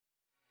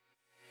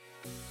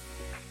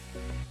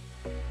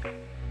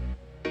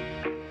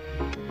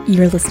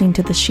You're listening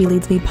to the She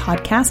Leads Me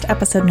podcast,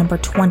 episode number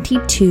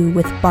 22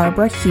 with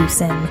Barbara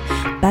Huson,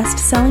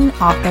 best-selling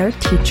author,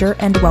 teacher,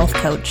 and wealth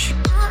coach.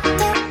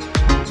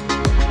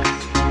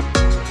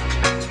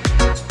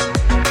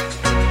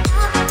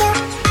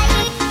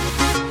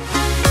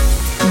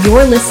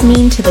 You're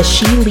listening to the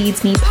She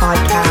Leads Me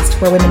podcast,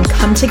 where women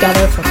come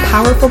together for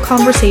powerful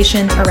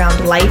conversation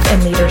around life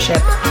and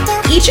leadership.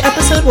 Each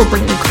episode will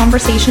bring you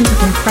conversations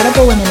with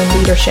incredible women in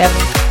leadership,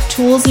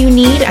 tools you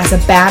need as a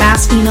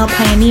badass female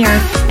pioneer,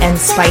 and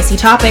spicy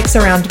topics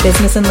around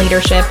business and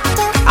leadership.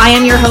 I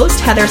am your host,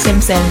 Heather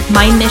Simpson.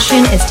 My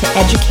mission is to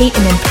educate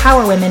and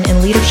empower women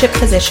in leadership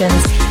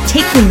positions,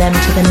 taking them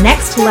to the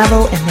next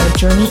level in their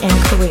journey and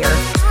career.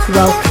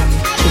 Welcome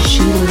to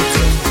She Leads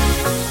Me.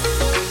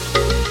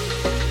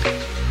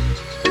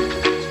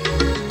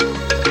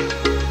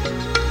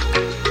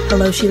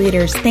 Hello, She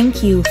Leaders.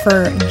 Thank you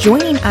for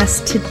joining us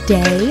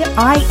today.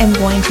 I am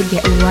going to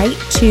get right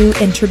to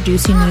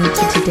introducing you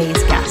to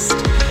today's guest.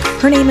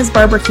 Her name is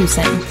Barbara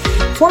Huson,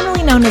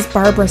 formerly known as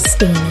Barbara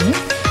Staney,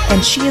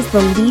 and she is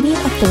the leading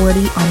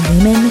authority on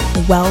women,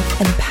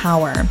 wealth, and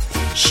power.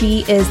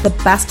 She is the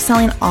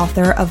best-selling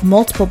author of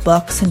multiple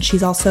books, and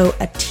she's also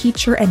a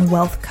teacher and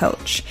wealth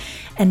coach.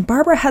 And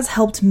Barbara has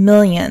helped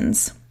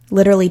millions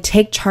literally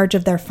take charge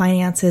of their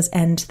finances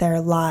and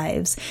their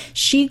lives.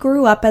 She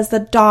grew up as the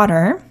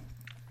daughter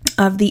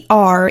of the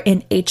R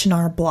in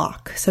H&R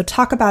Block. So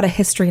talk about a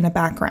history and a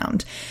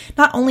background.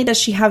 Not only does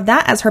she have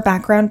that as her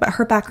background, but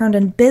her background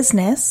in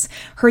business,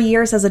 her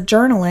years as a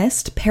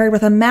journalist, paired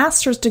with a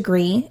master's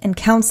degree in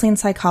counseling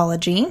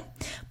psychology,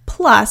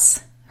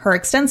 plus her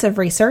extensive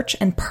research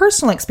and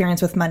personal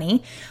experience with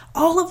money.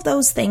 All of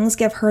those things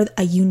give her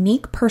a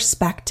unique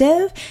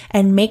perspective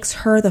and makes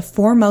her the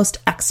foremost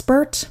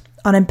expert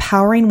on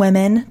empowering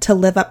women to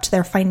live up to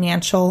their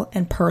financial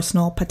and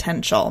personal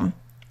potential.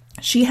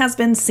 She has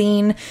been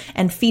seen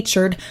and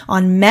featured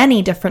on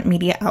many different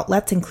media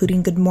outlets,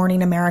 including Good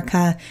Morning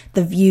America,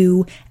 The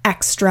View,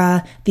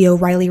 Extra, The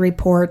O'Reilly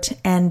Report,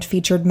 and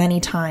featured many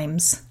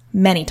times on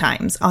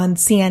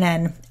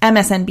CNN,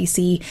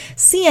 MSNBC,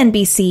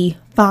 CNBC,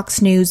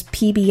 Fox News,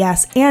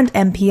 PBS, and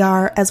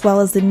NPR, as well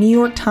as the New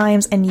York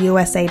Times and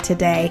USA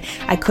Today.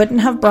 I couldn't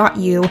have brought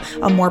you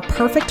a more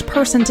perfect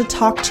person to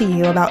talk to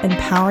you about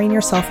empowering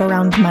yourself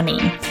around money.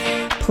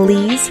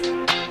 Please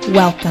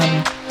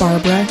welcome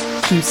Barbara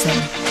Huson.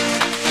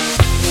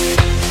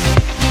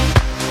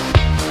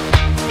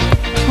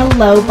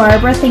 Hello,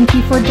 Barbara. Thank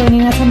you for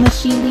joining us on the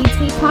She Leads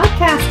Me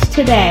podcast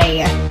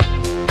today.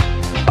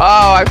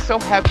 Oh, I'm so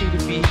happy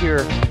to be here.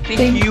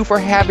 Thank you for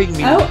having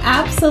me. Oh,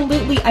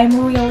 absolutely.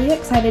 I'm really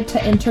excited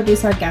to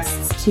introduce our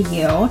guests to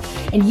you.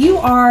 And you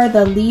are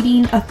the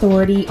leading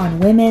authority on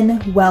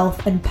women,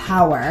 wealth, and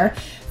power.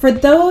 For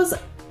those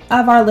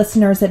of our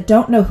listeners that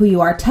don't know who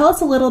you are, tell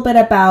us a little bit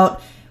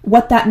about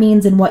what that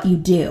means and what you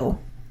do.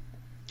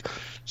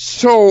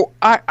 So,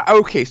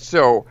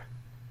 Heather,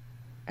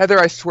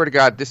 I swear to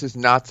God, this is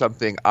not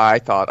something I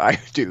thought I'd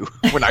do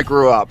when I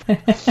grew up.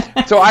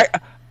 So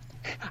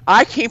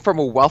I came from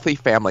a wealthy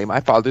family.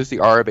 My father's the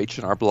R of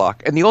H&R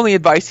Block, and the only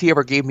advice he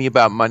ever gave me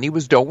about money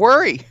was don't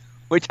worry,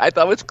 which I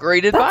thought was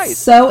great advice. That's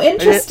so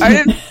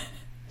interesting.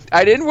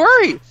 I didn't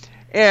worry.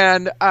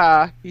 And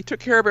he took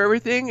care of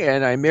everything,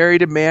 and I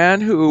married a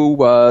man who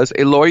was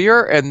a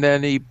lawyer, and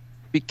then he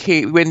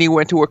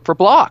went to work for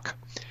Block.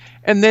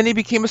 And then he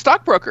became a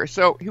stockbroker,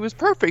 so he was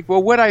perfect.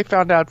 Well, what I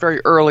found out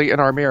very early in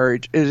our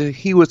marriage is that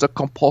he was a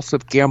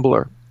compulsive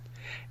gambler.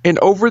 And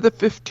over the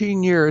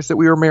 15 years that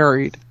we were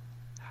married,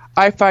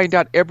 I find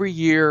out every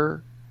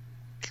year,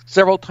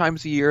 several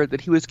times a year,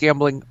 that he was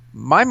gambling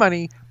my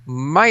money,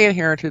 my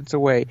inheritance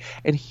away.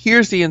 And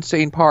here's the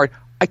insane part.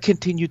 I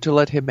continued to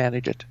let him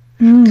manage it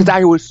because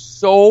I was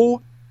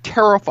so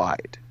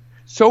terrified,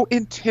 so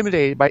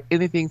intimidated by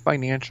anything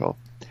financial.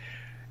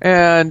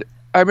 And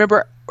I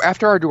remember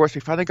after our divorce,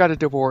 we finally got a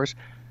divorce.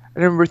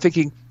 I remember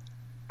thinking,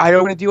 I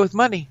don't want to deal with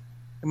money.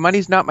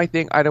 Money's not my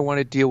thing. I don't want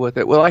to deal with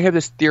it. Well, I have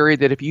this theory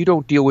that if you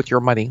don't deal with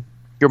your money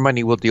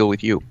will deal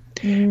with you.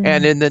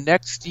 And in the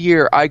next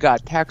year, I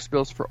got tax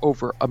bills for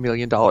over $1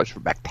 million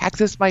for back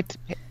taxes. My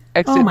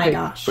exit, oh my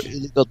gosh, for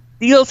illegal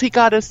deals he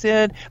got us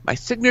in. My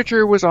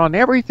signature was on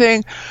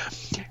everything.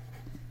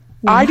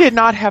 Wow. I did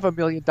not have $1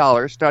 million,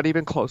 not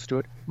even close to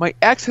it. My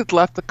ex had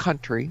left the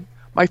country.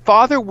 My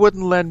father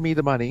wouldn't lend me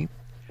the money.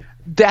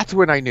 That's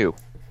when I knew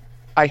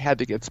I had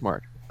to get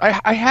smart.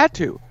 I had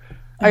to.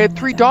 I had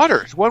 3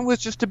 daughters. One was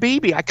just a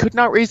baby. I could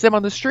not raise them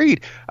on the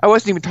street. I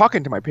wasn't even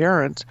talking to my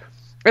parents.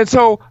 And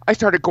so I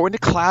started going to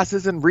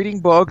classes and reading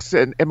books,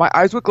 and my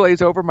eyes would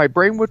glaze over, my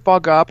brain would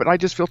fog up, and I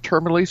just feel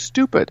terminally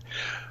stupid.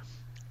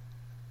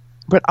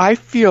 But I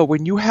feel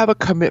when you have a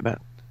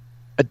commitment,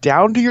 a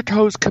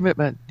down-to-your-toes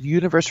commitment, the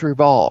universe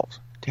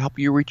revolves to help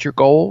you reach your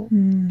goal.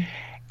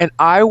 And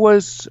I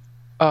was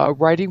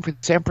writing for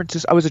San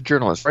Francisco. I was a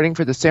journalist writing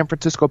for the San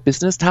Francisco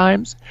Business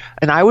Times,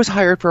 and I was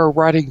hired for a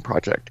writing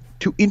project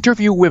to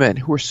interview women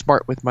who were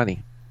smart with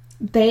money.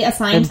 They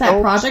assigned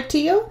that project to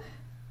you?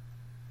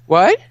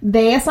 What?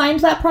 They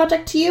assigned that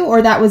project to you,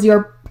 or that was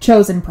your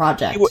chosen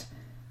project?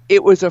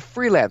 It was a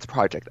freelance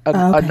project. A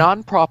Okay.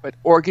 nonprofit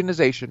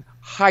organization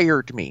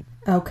hired me.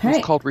 Okay.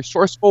 It's called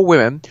Resourceful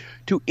Women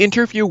to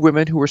interview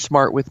women who were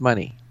smart with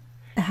money.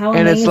 How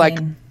And amazing. it's like,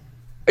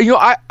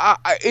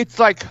 it's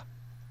like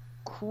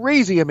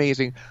crazy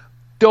amazing.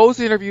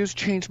 Those interviews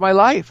changed my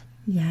life.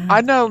 Yeah.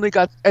 I not only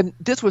got, and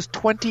this was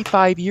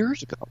 25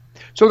 years ago.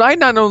 So I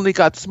not only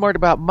got smart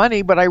about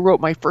money, but I wrote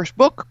my first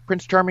book,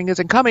 Prince Charming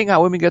Isn't Coming,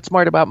 How Women Get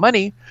Smart About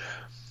Money.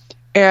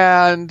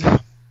 And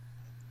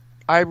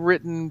I've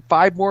written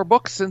 5 more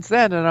books since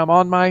then, and I'm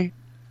on my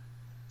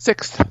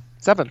 6th,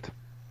 7th.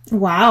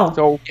 Wow.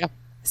 So, yeah.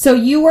 So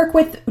you work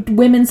with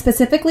women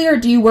specifically, or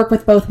do you work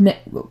with both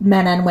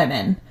men and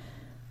women?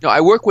 No,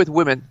 I work with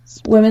women.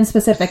 Women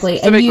specifically.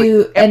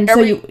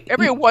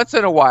 Every once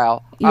in a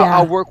while, Yeah.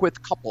 I'll work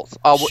with couples.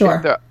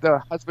 Sure. If the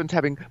husband's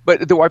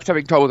but the wife's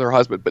having trouble with her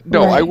husband. But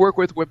no, Right. I work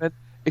with women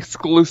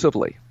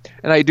exclusively,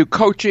 and I do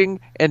coaching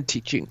and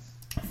teaching.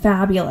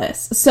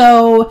 Fabulous.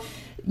 So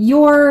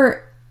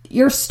your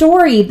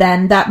story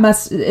then,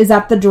 is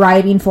that the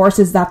driving force?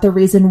 Is that the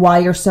reason why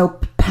you're so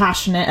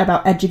passionate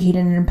about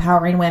educating and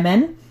empowering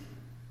women?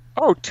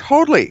 Oh,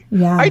 totally.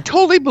 Yeah. I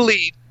totally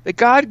believe that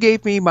God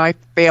gave me my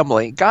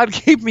family. God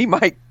gave me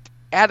my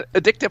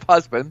addictive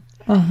husband,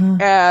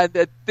 and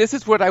that this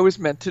is what I was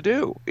meant to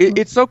do.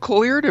 It's so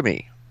clear to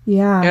me.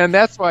 Yeah. And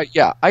that's why,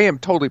 I am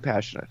totally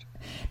passionate.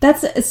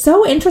 That's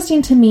so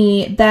interesting to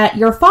me that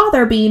your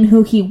father, being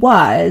who he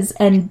was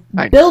and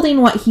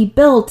building what he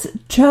built,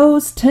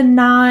 chose to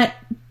not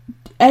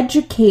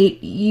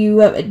educate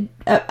you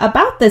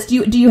about this.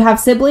 Do you have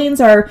siblings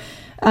or?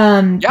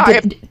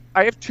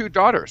 I have 2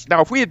 daughters.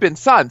 Now, if we had been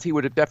sons, he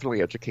would have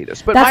definitely educated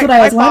us. But that's what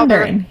I was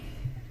wondering.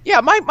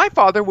 Yeah, my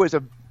father was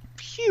a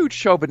huge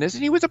chauvinist,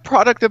 and he was a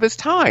product of his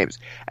times.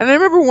 And I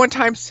remember one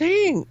time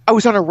saying, I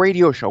was on a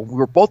radio show. We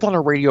were both on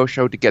a radio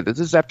show together. This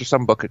is after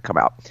some book had come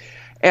out.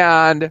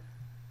 And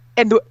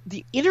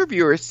the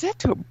interviewer said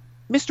to him,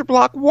 Mr.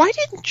 Block, why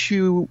didn't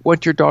you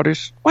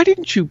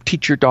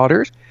teach your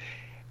daughters?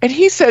 And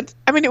he said,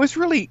 it was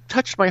really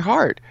touched my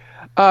heart.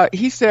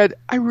 He said,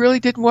 I really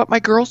didn't want my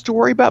girls to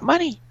worry about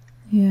money.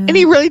 Yeah. And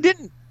he really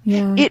didn't.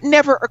 Yeah. It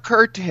never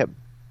occurred to him.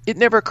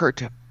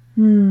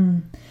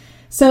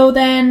 So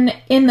then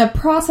in the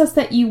process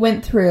that you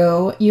went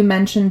through, you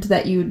mentioned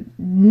that you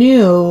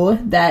knew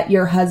that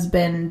your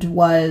husband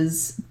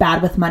was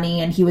bad with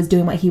money and he was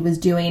doing what he was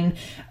doing.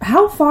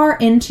 How far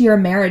into your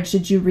marriage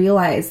did you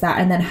realize that?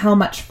 And then how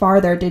much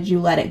farther did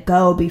you let it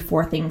go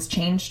before things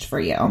changed for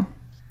you?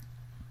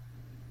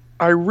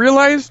 I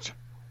realized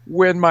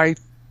when my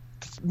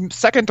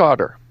second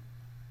daughter,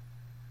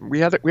 we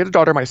had a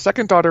daughter, my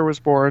second daughter was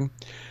born.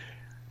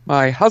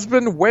 My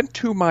husband went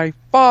to my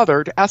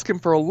father to ask him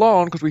for a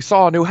loan because we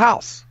saw a new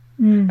house.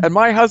 And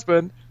my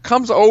husband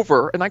comes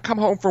over, and I come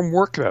home from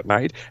work that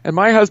night, and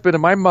my husband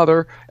and my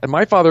mother and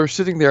my father are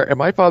sitting there, and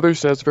my father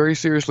says very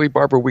seriously,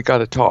 Barbara, we got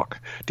to talk.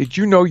 Did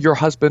you know your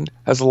husband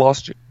has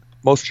lost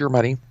most of your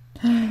money?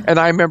 And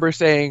I remember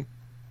saying,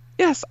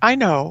 yes, I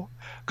know,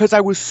 because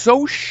I was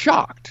so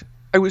shocked.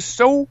 I was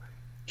so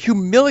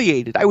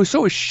humiliated. I was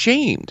so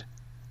ashamed.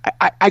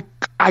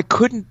 I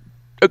couldn't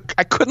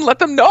let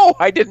them know.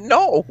 I didn't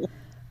know.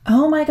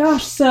 Oh my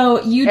gosh.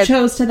 So you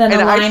chose to then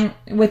align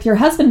with your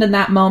husband in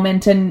that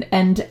moment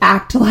and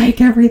act like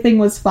everything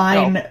was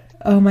fine. No.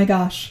 Oh my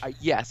gosh.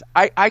 Yes.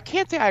 I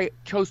can't say I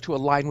chose to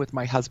align with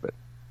my husband.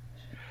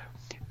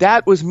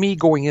 That was me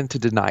going into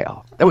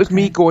denial. That was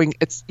me going,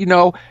 it's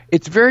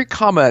very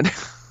common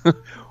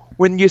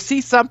when you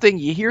see something,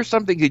 you hear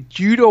something that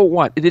you don't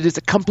want, it is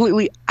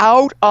completely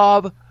out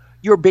of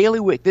your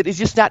bailiwick, that is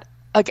just not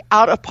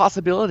out of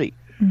possibility.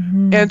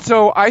 Mm-hmm. And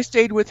so I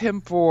stayed with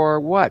him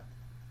for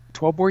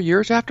 12 more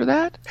years after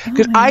that?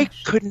 Because I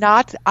could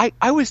not,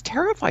 I was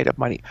terrified of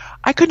money.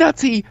 I could not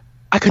see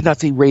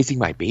raising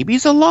my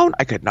babies alone.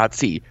 I could not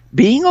see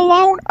being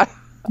alone.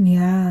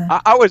 Yeah.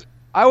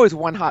 I was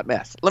one hot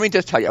mess. Let me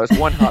just tell you, I was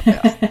one hot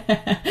mess.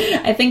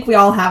 I think we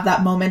all have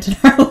that moment in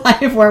our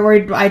life where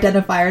we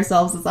identify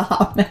ourselves as a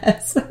hot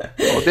mess.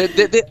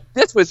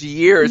 This was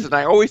years, and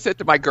I always said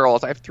to my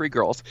girls, I have 3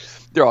 girls,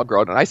 they're all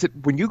grown, and I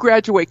said, when you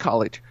graduate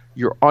college,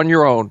 you're on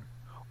your own,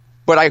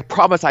 but I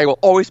promise I will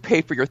always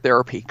pay for your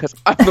therapy because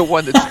I'm the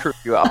one that screwed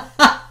you up.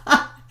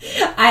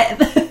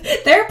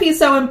 Therapy is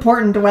so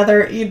important,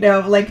 whether,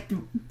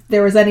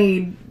 there was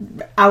any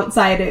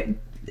outside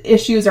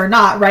issues or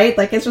not, right?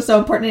 It's just so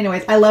important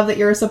anyways. I love that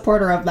you're a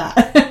supporter of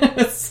that.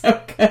 It's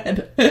so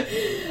good.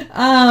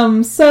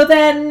 So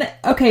then,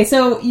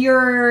 so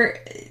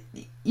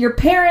your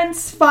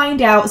parents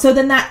find out, so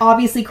then that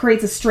obviously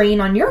creates a strain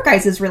on your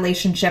guys'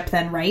 relationship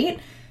then, right?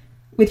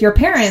 With your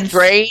parents.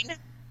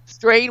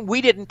 Strain.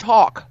 We didn't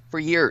talk for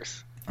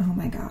years. Oh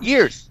my gosh.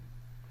 Years.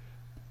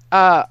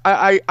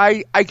 I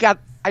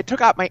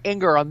took out my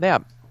anger on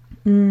them.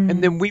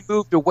 And then we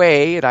moved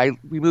away, and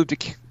we moved to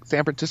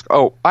San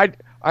Francisco.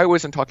 I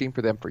wasn't talking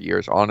for them for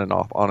years, on and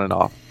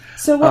off.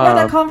 So what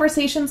were the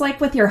conversations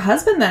like with your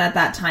husband then at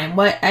that time?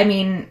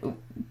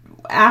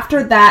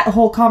 After that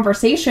whole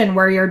conversation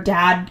where your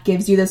dad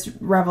gives you this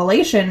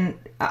revelation,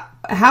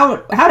 how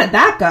did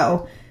that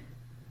go?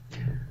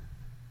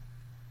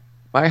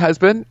 My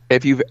husband,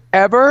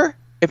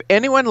 if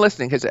anyone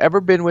listening has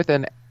ever been with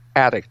an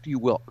addict, you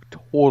will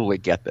totally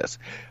get this.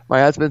 My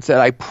husband said,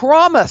 I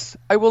promise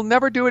I will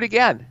never do it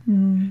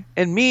again.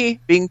 And me,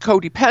 being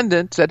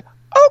codependent, said,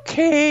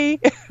 okay.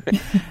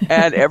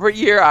 And every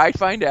year I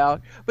find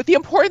out. But the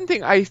important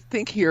thing I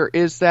think here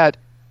is that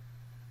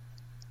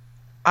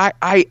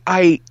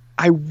I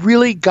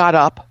really got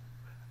up.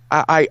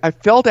 I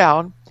fell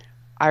down.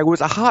 I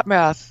was a hot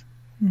mess.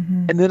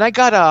 And then I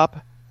got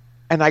up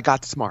and I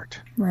got smart.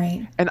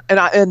 Right.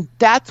 And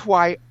that's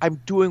why I'm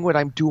doing what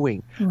I'm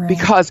doing. Right.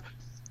 Because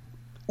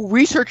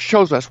research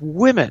shows us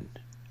women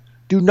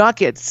do not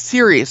get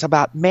serious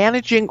about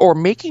managing or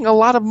making a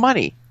lot of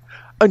money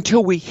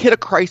until we hit a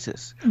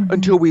crisis,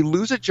 until we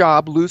lose a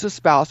job, lose a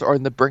spouse, or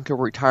on the brink of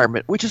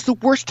retirement, which is the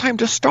worst time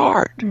to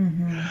start.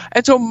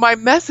 And so my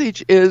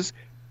message is,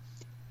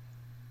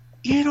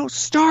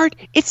 start.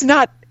 It's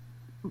not,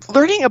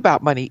 learning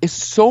about money is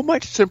so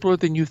much simpler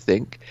than you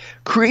think.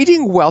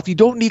 Creating wealth, you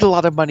don't need a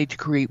lot of money to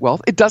create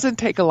wealth. It doesn't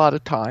take a lot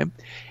of time.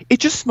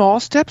 It's just small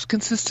steps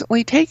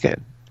consistently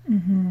taken.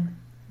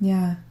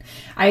 Yeah,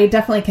 I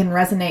definitely can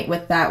resonate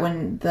with that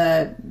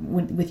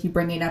with you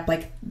bringing up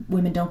like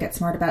women don't get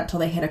smart about it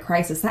until they hit a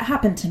crisis. That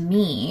happened to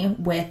me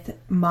with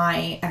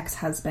my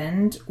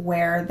ex-husband,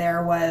 where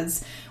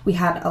we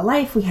had a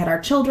life, we had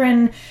our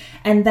children,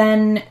 and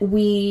then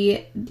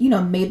we,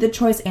 made the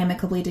choice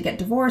amicably to get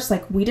divorced.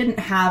 Like, we didn't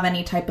have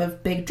any type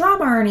of big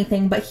drama or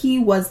anything, but he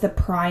was the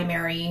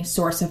primary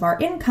source of our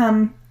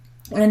income.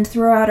 And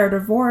throughout our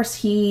divorce,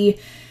 he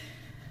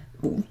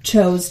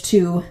chose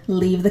to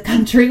leave the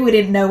country. We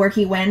didn't know where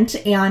he went,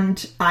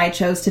 and I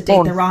chose to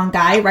date the wrong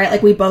guy, right?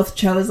 Like, we both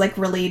chose like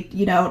really,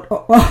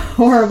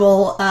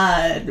 horrible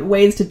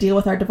ways to deal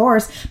with our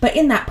divorce. But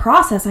in that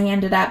process, I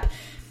ended up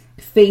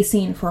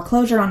facing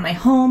foreclosure on my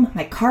home.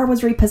 My car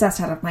was repossessed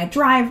out of my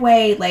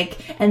driveway.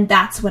 And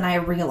that's when I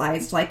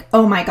realized,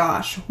 oh my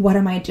gosh, what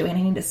am I doing?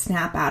 I need to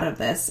snap out of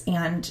this,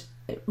 and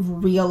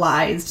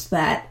realized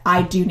that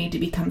I do need to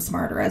become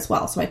smarter as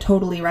well. So I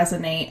totally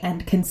resonate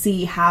and can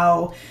see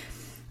how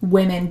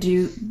women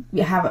do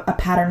have a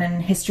pattern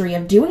and history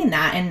of doing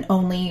that, and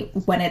only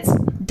when it's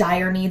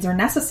dire needs or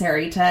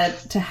necessary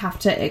to have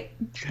to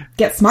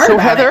get smart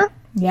about Heather, it.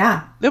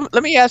 Yeah.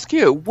 Let me ask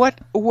you,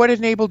 what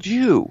enabled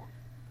you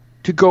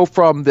to go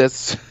from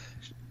this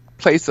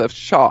place of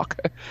shock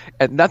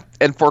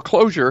and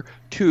foreclosure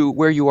to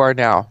where you are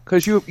now?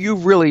 Because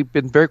you've really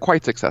been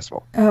quite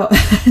successful. Oh,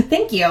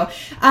 thank you.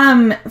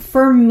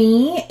 For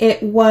me,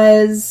 it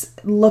was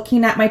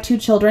looking at my two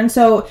children.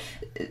 So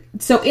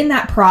in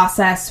that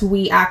process,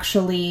 we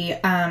actually,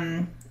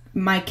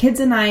 my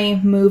kids and I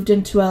moved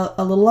into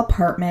a little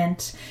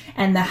apartment,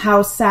 and the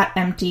house sat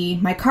empty.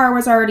 My car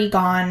was already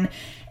gone,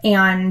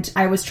 and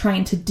I was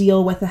trying to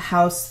deal with the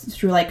house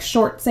through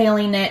short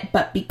selling it.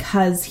 But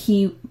because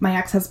my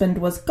ex-husband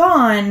was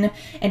gone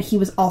and he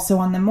was also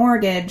on the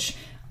mortgage,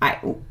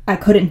 I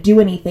couldn't do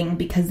anything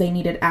because they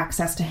needed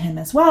access to him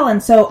as well.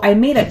 And so I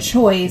made a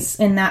choice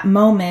in that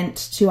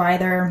moment to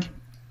either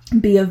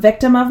be a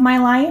victim of my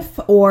life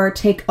or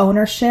take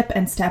ownership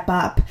and step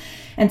up.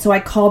 And so I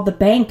called the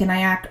bank and I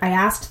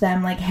asked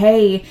them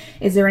hey,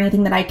 is there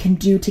anything that I can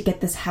do to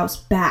get this house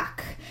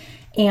back?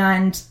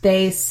 And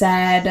they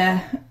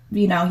said,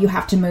 you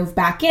have to move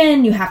back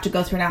in, you have to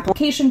go through an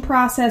application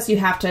process, you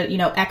have to,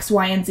 X,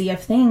 Y, and Z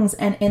of things.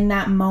 And in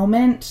that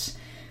moment,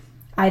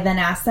 I then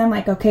asked them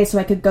okay, so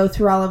I could go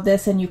through all of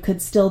this and you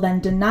could still then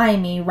deny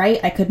me,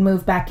 right? I could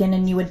move back in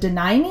and you would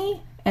deny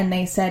me? And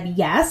they said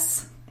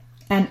yes.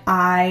 And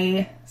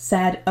I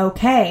said,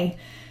 okay,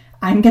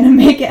 I'm going to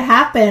make it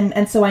happen.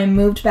 And so I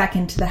moved back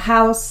into the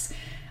house.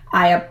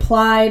 I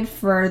applied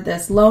for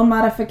this loan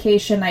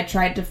modification. I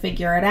tried to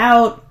figure it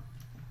out.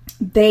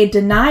 They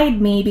denied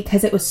me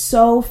because it was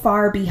so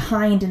far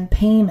behind in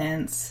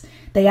payments.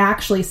 They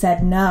actually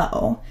said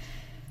no.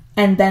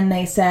 And then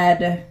they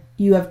said,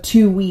 you have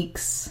 2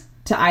 weeks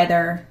to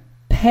either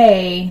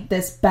pay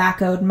this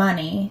back owed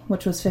money,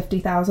 which was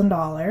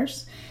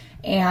 $50,000,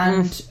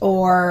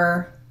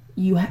 or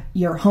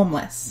you're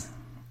homeless.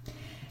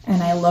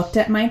 And I looked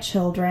at my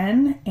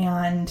children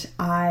and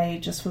I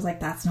just was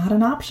that's not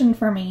an option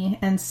for me.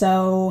 And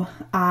so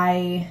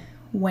I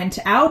went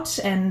out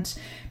and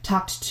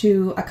talked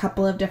to a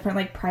couple of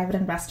different private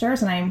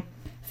investors, and I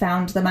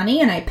found the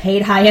money and I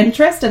paid high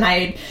interest, and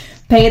I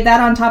paid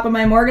that on top of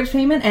my mortgage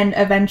payment and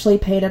eventually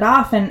paid it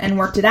off and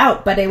worked it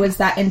out. But it was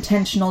that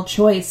intentional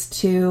choice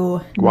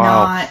to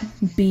not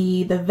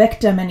be the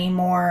victim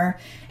anymore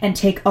and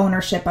take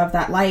ownership of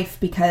that life,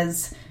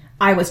 because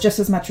I was just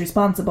as much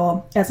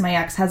responsible as my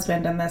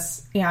ex-husband in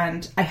this,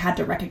 and I had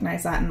to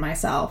recognize that in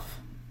myself.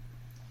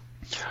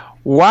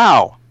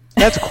 Wow.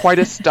 That's quite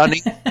a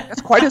stunning,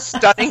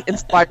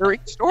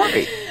 inspiring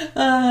story.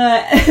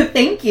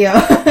 Thank you.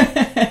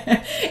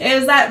 It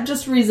was that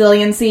just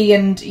resiliency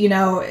and,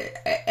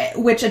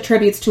 which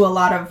attributes to a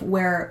lot of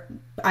where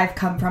I've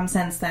come from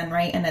since then,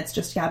 right? And it's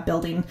just,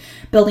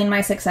 building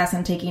my success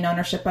and taking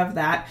ownership of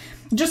that.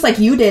 Just like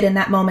you did in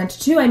that moment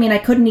too. I mean, I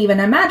couldn't even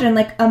imagine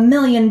 $1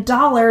 million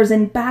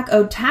in back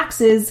owed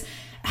taxes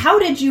how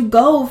did you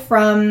go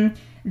from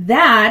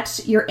that,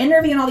 you're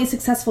interviewing all these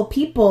successful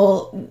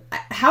people,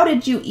 how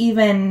did you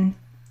even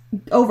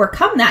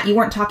overcome that? You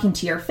weren't talking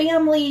to your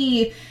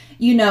family,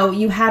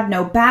 you had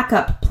no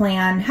backup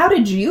plan. How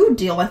did you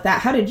deal with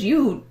that? How did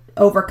you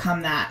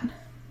overcome that?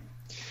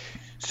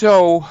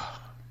 So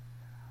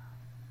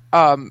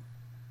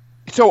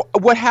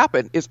what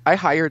happened is I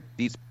hired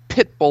these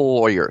pit bull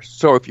lawyers.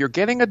 So if you're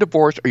getting a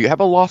divorce or you have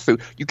a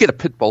lawsuit, you get a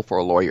pit bull for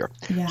a lawyer.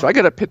 Yeah. So I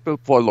got a pit bull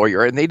for a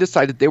lawyer, and they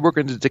decided they were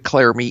going to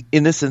declare me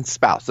innocent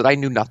spouse, that I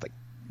knew nothing.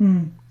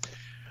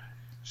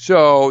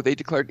 So they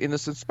declared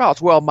innocent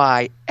spouse. Well,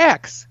 my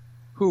ex,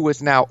 who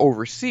was now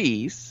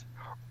overseas,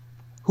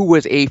 who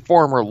was a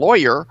former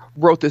lawyer,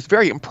 wrote this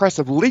very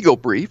impressive legal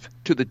brief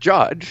to the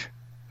judge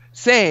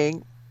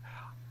saying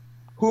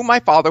who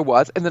my father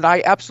was and that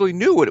I absolutely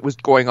knew what was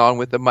going on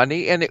with the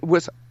money, and it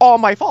was all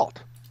my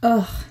fault.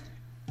 Ugh.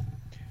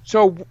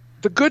 So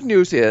the good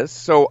news is,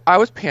 so I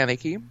was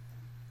panicky,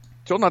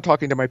 still not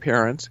talking to my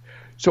parents.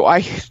 So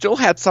I still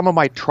had some of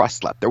my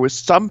trust left. There was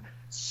some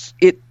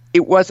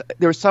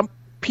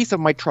piece of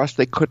my trust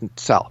they couldn't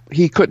sell.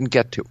 He couldn't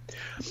get to.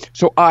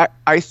 So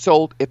I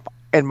sold it,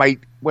 and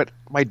what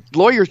my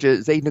lawyers did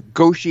is they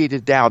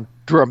negotiated down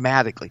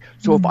dramatically.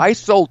 So if I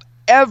sold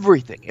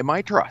everything in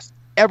my trust,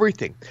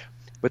 everything,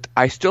 but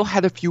I still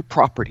had a few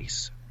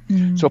properties.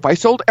 So if I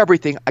sold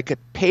everything, I could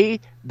pay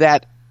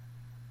that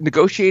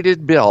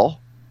negotiated bill,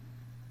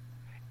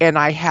 and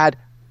I had,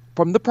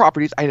 from the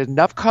properties, I had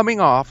enough coming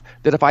off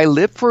that if I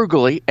lived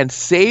frugally and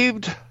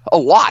saved a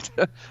lot,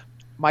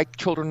 my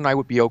children and I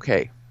would be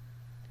okay.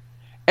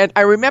 And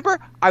I remember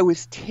I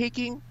was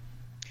taking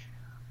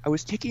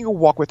a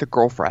walk with a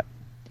girlfriend,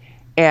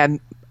 and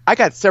I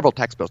got several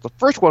tax bills. The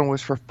first one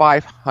was for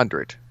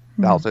 $500,000.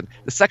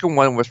 The second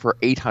one was for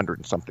 $800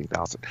 and something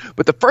thousand.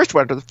 But the first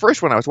one,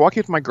 I was walking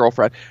with my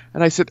girlfriend,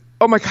 and I said,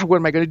 "Oh my God, what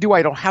am I going to do?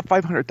 I don't have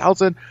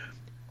 $500,000."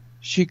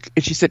 She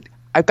said,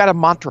 "I've got a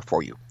mantra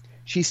for you."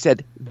 She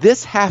said,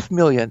 "This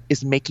 $500,000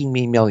 is making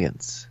me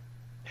millions.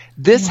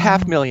 This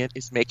 $500,000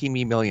 is making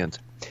me millions."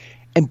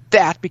 And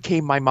that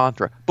became my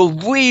mantra.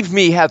 Believe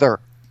me, Heather.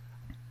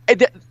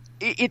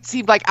 It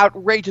seemed like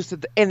outrageous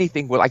that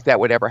anything like that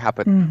would ever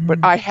happen. But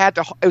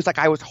it was like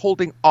I was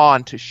holding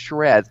on to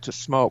shreds, to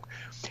smoke.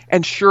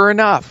 And sure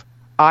enough,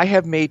 I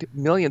have made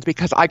millions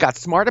because I got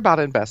smart about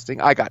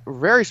investing. I got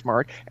very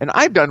smart, and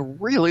I've done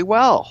really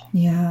well.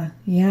 Yeah.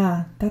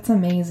 That's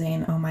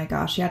amazing. Oh my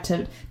gosh. Yeah,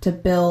 to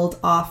build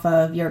off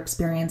of your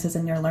experiences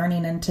and your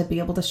learning, and to be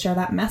able to share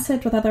that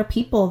message with other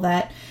people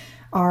that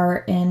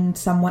are in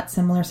somewhat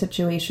similar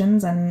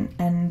situations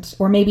and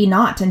or maybe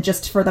not, and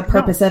just for the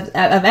purpose of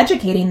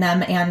educating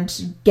them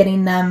and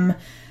getting them,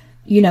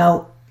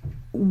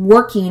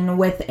 working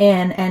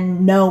within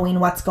and knowing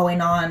what's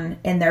going on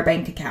in their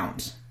bank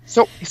account.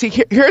 So, see,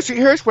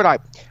 here's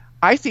what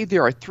I see.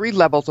 There are 3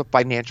 levels of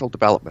financial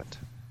development.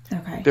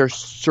 Okay. There's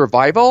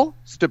survival,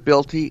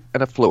 stability,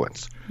 and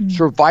affluence.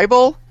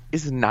 Survival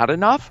is not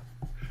enough.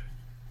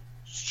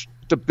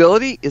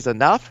 Stability is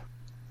enough.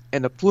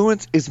 And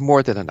affluence is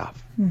more than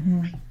enough.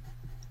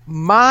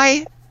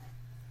 My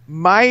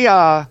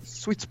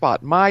sweet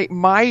spot,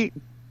 my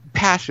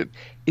passion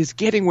is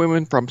getting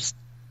women from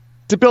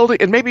stability,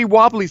 and maybe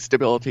wobbly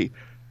stability,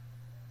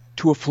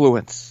 to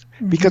affluence.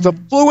 Because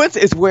affluence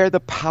is where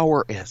the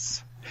power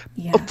is.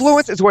 Yes.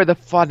 Affluence is where the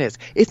fun is.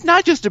 It's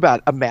not just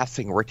about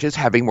amassing riches,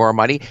 having more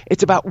money.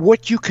 It's about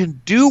what you can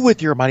do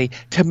with your money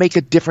to make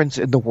a difference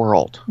in the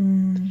world.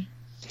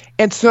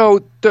 And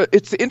so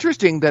it's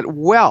interesting that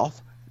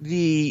wealth,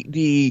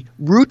 the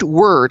root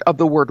word of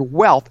the word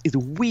wealth is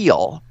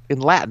wheel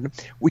in Latin,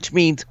 which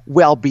means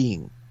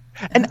well-being.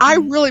 And I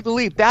really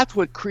believe that's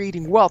what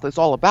creating wealth is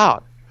all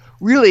about.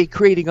 Really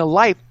creating a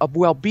life of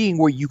well-being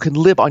where you can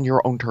live on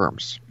your own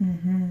terms.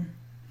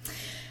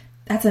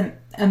 That's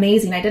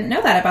amazing. I didn't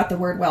know that about the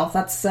word wealth.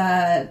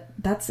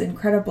 That's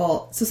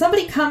incredible. So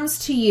somebody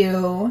comes to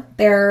you,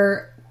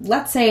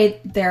 let's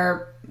say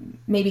they're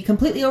maybe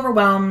completely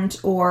overwhelmed,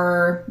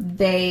 or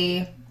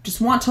they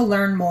just want to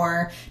learn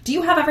more. Do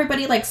you have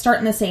everybody start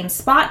in the same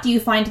spot? Do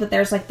you find that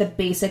there's the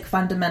basic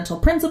fundamental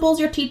principles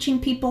you're teaching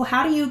people?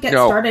 How do you get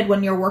started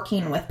when you're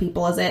working with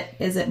people?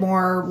 Is it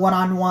more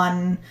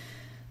one-on-one,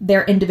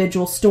 their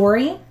individual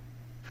story?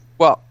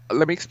 Well,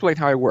 let me explain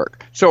how I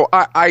work. So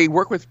I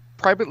work with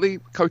privately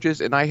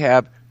coaches, and I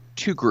have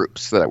 2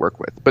 groups that I work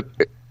with. But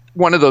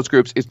one of those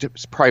groups is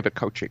just private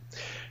coaching.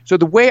 So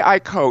the way I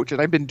coach,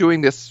 and I've been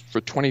doing this for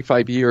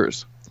 25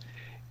 years,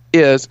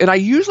 and I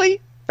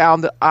usually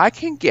found that I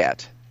can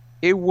get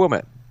a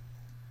woman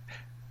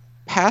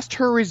past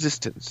her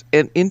resistance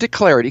and into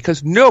clarity,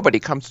 because nobody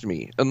comes to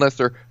me unless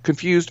they're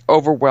confused,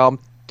 overwhelmed,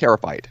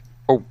 terrified,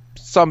 or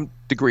some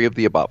degree of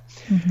the above.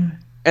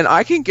 And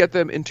I can get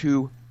them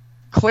into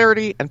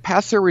clarity and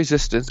past their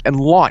resistance and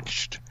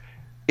launched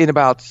in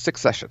about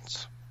 6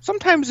 sessions.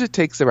 Sometimes it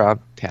takes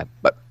around 10.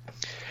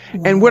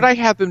 And what I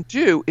have them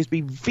do is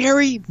be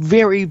very,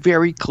 very,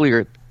 very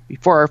clear.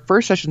 Before our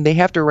first session, they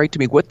have to write to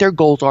me what their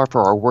goals are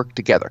for our work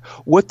together,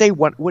 what they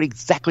want, what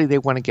exactly they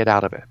want to get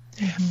out of it.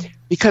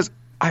 Because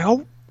I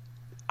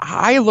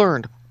I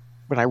learned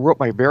when I wrote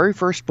my very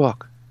first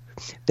book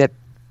that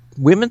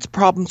women's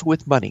problems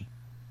with money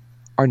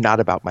are not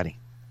about money.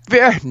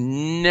 They're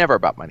never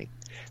about money.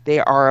 They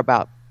are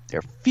about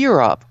their fear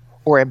of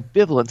or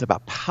ambivalence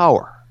about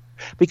power.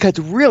 Because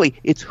really,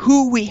 it's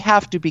who we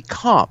have to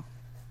become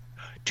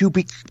to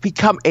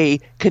become a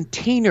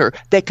container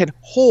that can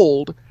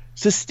hold,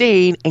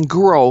 sustain, and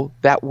grow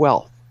that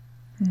wealth.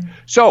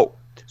 So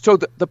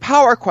the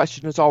power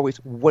question is always,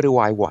 what do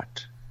I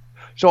want?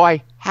 So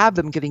I have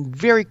them getting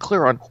very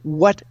clear on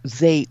what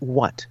they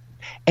want.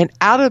 And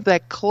out of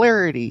that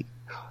clarity,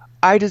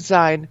 I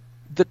design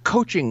the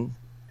coaching,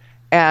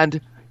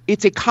 and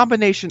it's a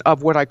combination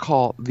of what I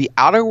call the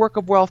outer work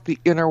of wealth, the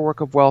inner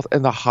work of wealth,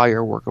 and the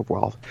higher work of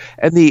wealth.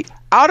 And the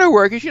outer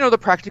work is, the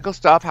practical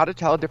stuff, how to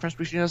tell the difference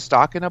between a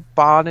stock and a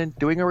bond and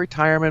doing a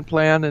retirement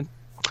plan and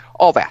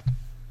all that.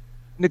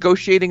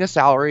 Negotiating a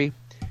salary.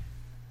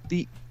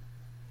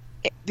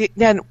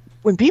 Then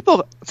when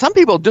some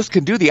people just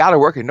can do the outer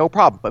work and no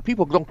problem, but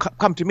people don't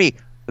come to me.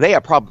 They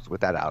have problems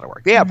with that outer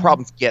work. They have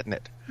problems getting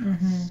it.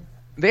 Mm-hmm.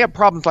 They have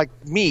problems like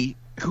me,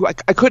 who I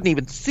couldn't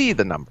even see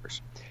the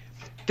numbers.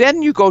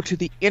 Then you go to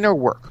the inner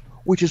work,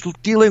 which is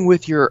dealing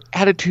with your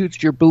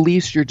attitudes, your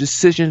beliefs, your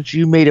decisions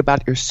you made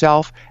about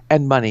yourself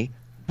and money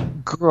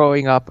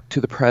growing up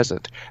to the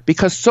present.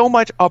 Because so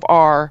much of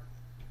our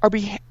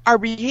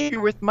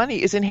behavior with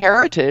money is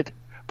inherited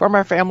from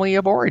our family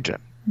of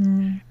origin.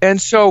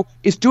 And so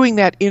it's doing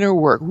that inner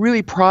work,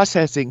 really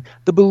processing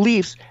the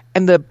beliefs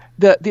and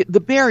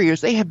the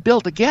barriers they have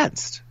built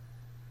against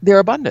their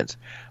abundance.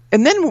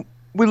 And then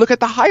we look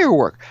at the higher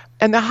work.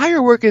 And the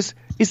higher work is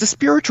the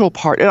spiritual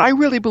part. And I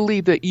really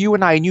believe that you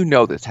and I, and you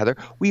know this, Heather,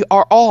 we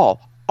are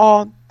all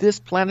on this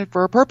planet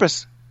for a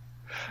purpose.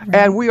 Right.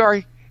 And we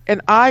are,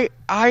 and I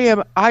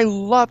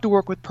love to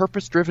work with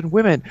purpose-driven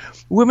women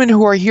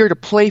who are here to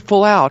play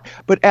full out.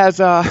 But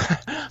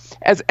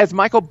as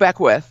Michael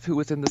Beckwith, who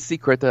was in The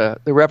Secret, the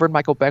Reverend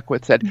Michael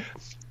Beckwith said,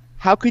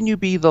 how can you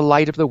be the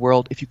light of the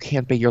world if you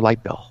can't pay your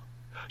light bill?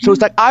 So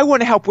it's like, I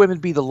want to help women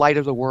be the light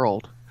of the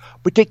world,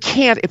 but they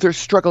can't if they're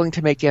struggling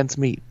to make ends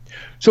meet.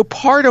 So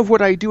part of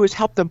what I do is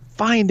help them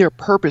find their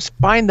purpose,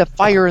 find the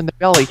fire in the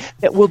belly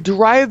that will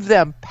drive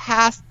them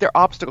past their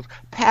obstacles,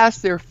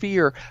 past their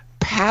fear,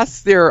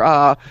 past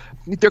their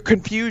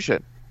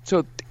confusion,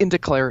 so into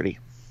clarity.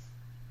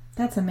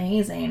 That's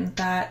amazing.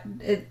 That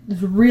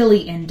it's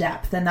really in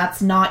depth, and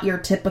that's not your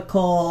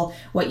typical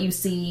what you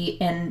see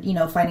in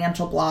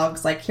financial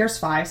blogs. Like, here's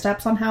 5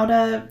 steps on how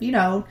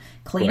to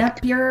clean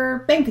up your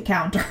bank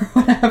account or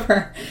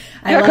whatever.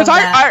 Because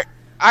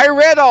I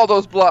read all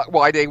those blogs.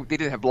 Well, they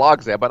didn't have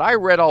blogs then, but I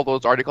read all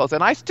those articles,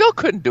 and I still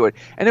couldn't do it.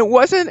 And it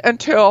wasn't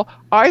until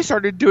I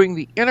started doing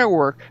the inner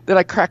work that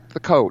I cracked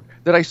the code,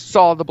 that I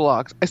saw the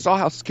blogs. I saw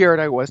how scared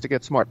I was to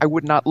get smart. I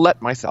would not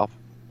let myself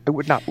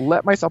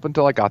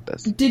until I got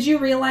this. Did you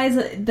realize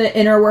that the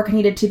inner work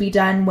needed to be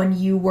done when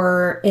you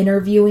were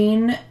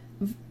interviewing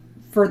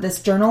for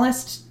this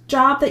journalist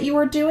job that you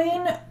were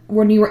doing?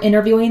 When you were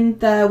interviewing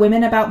the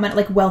women about money,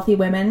 like wealthy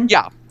women?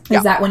 Yeah.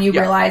 Is that when you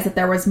realized that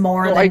there was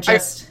more than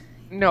just...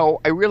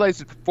 No, I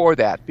realized it before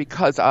that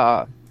because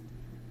I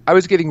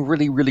was getting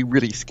really, really,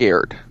 really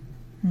scared.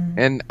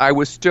 And I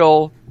was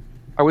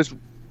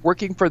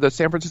working for the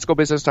San Francisco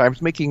Business Times,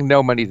 making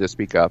no money to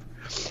speak of.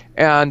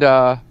 And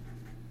my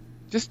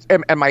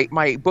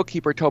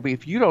bookkeeper told me,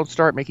 if you don't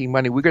start making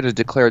money, we're going to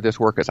declare this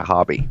work as a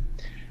hobby.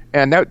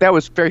 And that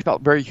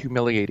felt very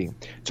humiliating.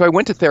 So I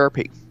went to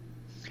therapy.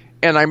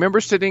 And I remember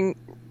sitting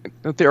in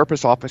the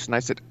therapist's office and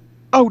I said,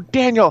 "Oh,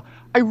 Daniel,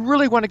 I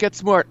really want to get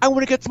smart. I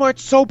want to get smart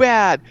so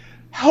bad.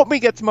 Help me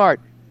get smart."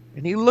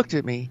 And he looked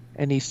at me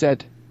and he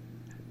said,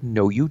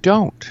 "No, you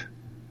don't."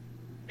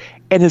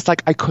 And it's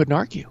like I couldn't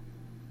argue.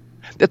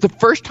 That the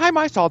first time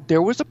I saw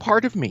there was a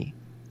part of me,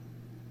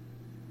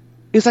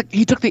 it's like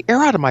he took the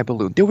air out of my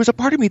balloon. There was a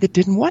part of me that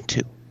didn't want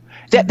to.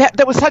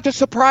 That was such a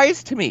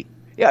surprise to me.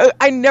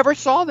 I never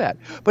saw that.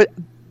 But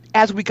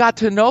as we got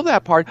to know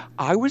that part,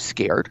 I was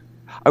scared.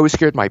 I was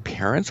scared my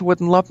parents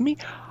wouldn't love me.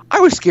 I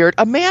was scared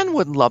a man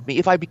wouldn't love me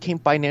if I became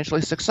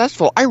financially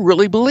successful. I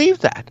really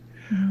believed that.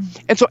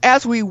 And so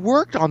as we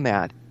worked on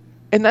that,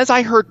 and as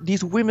I heard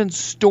these women's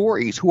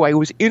stories who I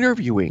was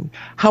interviewing,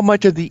 how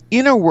much of the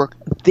inner work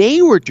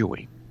they were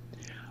doing,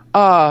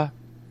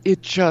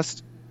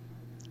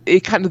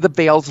 it kind of, the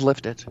veils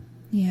lifted.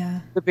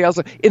 Yeah. The veils.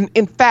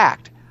 In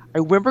fact, I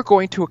remember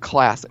going to a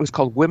class. It was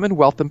called Women,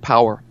 Wealth, and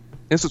Power.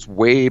 This was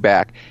way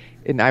back.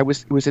 And it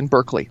was in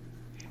Berkeley.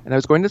 And I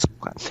was going to this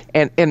class.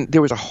 And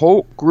there was a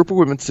whole group of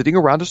women sitting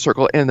around a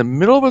circle. And in the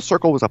middle of a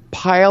circle was a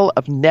pile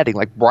of netting,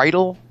 like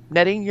bridal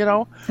netting,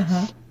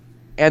 Uh-huh.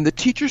 And the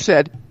teacher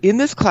said, in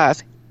this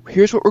class,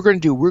 here's what we're going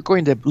to do. We're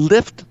going to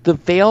lift the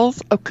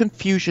veils of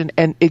confusion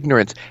and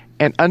ignorance.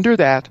 And under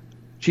that,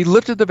 she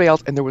lifted the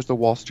veils, and there was the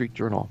Wall Street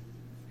Journal.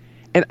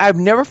 And I've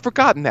never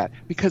forgotten that,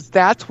 because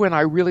that's when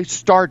I really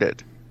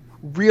started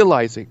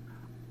realizing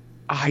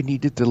I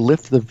needed to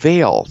lift the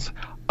veils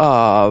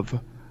of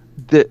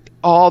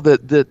all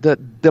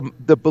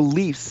the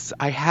beliefs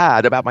I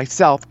had about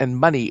myself and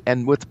money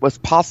and what was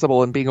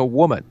possible in being a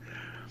woman.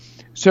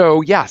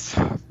 So yes,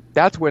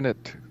 that's when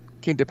it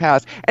came to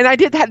pass. And I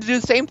had to do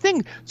the same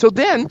thing. So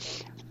then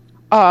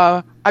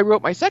I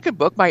wrote my second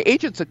book. My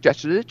agent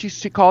suggested it.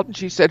 She called and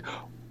she said,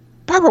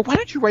 Barbara, why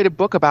don't you write a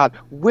book about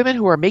women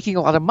who are making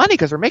a lot of money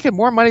because they're making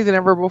more money than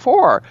ever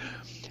before?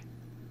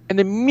 And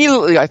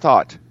immediately I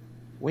thought,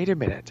 wait a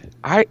minute.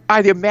 I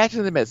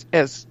imagined them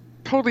as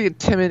totally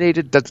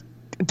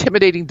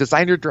intimidating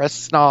designer dress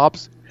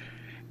snobs.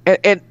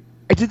 And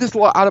I did this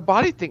little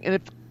out-of-body thing. And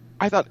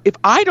I thought, if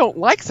I don't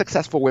like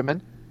successful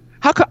women,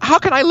 how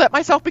can I let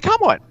myself become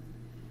one?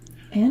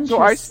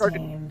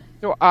 Interesting.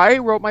 So I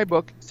wrote my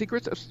book,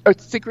 Secrets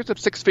of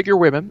Six-Figure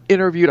Women,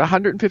 interviewed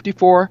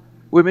 154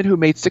 women who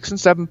made 6 and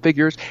 7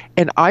 figures,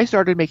 and I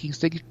started making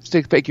six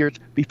figures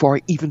before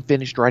I even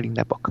finished writing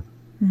that book.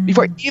 Mm.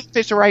 Before I even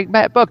finished writing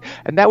that book.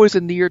 And that was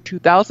in the year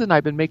 2000.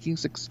 I've been making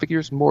 6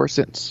 figures more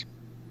since.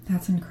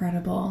 That's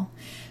incredible.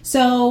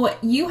 So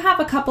you have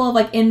a couple of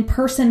like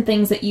in-person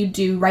things that you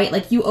do, right?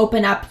 Like you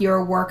open up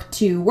your work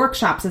to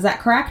workshops. Is that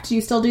correct? Do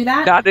you still do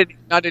that?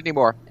 Not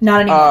anymore.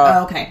 Not anymore.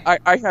 Okay.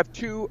 I have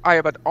two. I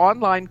have an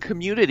online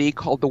community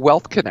called the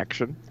Wealth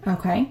Connection.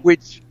 Okay.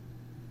 Which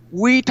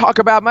we talk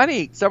about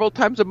money several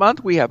times a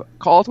month. We have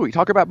calls where we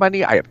talk about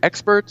money. I have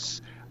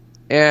experts.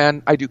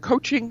 And I do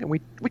coaching, and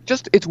we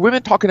it's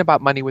women talking about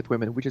money with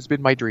women, which has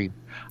been my dream.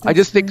 That's I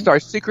just think great. it's our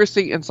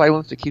secrecy and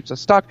silence that keeps us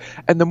stuck.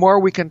 And the more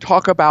we can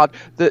talk about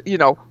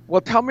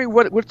tell me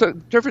what's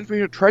the difference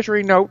between a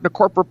treasury note and a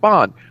corporate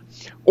bond?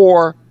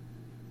 Or,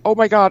 oh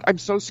my God, I'm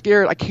so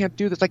scared. I can't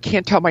do this. I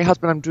can't tell my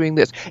husband I'm doing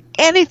this.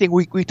 Anything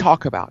we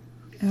talk about.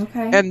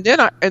 Okay. And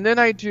then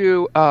I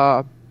do,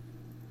 I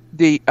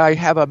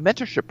have a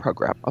mentorship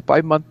program, a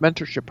 5-month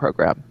mentorship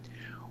program,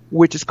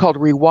 which is called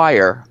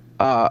Rewire.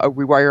 A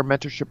Rewire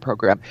mentorship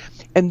program.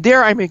 And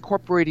there I'm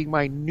incorporating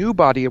my new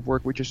body of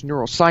work, which is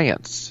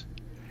neuroscience.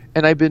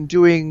 And I've been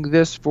doing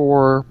this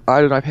for, I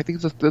don't know, I think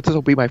this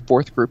will be my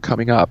 4th group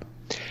coming up.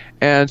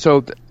 And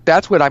so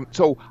that's what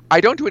so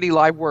I don't do any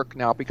live work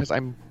now because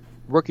I'm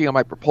working on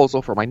my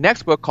proposal for my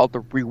next book called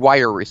The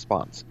Rewire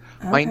Response.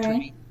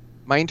 Okay.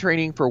 Mind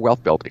training for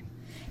wealth building.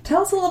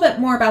 Tell us a little bit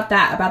more about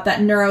that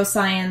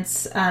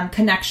neuroscience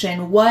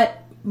connection.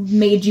 What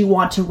made you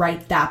want to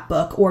write that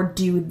book or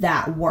do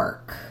that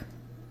work?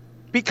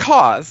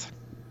 Because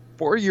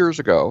 4 years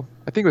ago,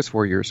 I think it was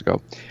 4 years ago,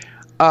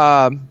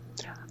 I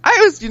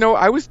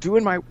was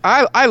doing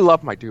I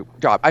love my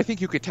job. I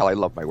think you could tell I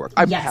love my work.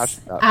 I'm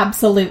passionate about it.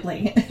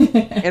 Absolutely.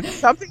 And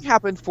something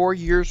happened 4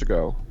 years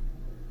ago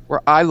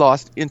where I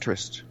lost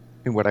interest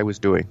in what I was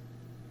doing.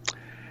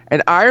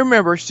 And I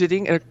remember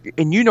sitting,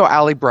 and you know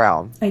Allie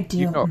Brown. I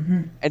do.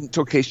 Mm-hmm. And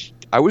so,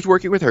 I was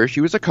working with her.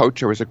 She was a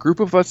coach. There was a group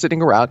of us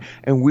sitting around,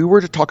 and we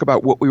were to talk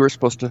about what we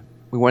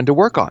wanted to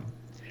work on.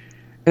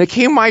 And it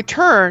came my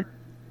turn,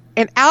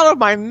 and out of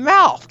my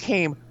mouth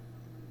came,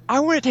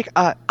 I want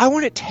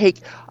to take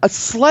a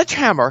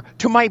sledgehammer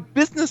to my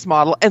business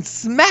model and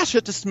smash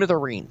it to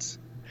smithereens.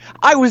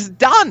 I was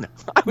done.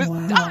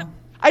 Done.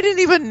 I didn't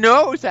even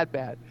know it was that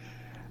bad.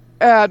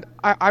 And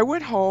I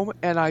went home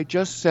and I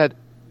just said,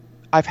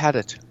 I've had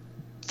it.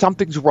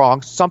 Something's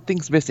wrong.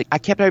 Something's missing. I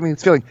kept having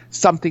this feeling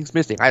something's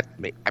missing.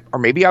 Or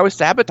maybe I was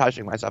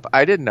sabotaging myself.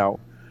 I didn't know.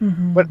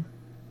 Mm-hmm. But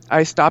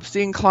I stopped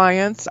seeing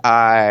clients.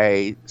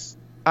 I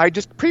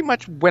just pretty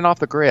much went off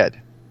the grid.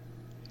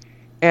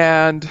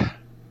 And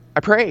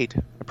I prayed.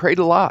 I prayed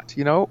a lot,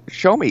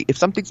 show me if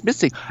something's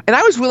missing. And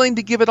I was willing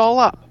to give it all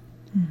up.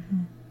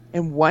 Mm-hmm.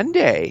 And one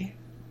day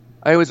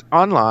I was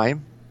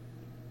online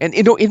and,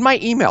 in my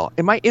email,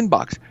 in my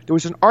inbox, there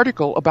was an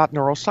article about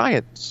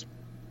neuroscience.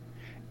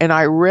 And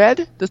I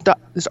read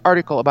this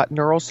article about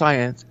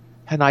neuroscience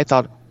and I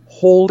thought,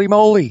 holy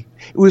moly.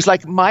 It was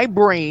like my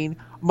brain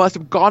must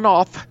have gone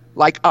off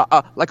like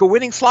a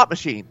winning slot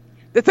machine.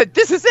 That said,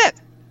 this is it.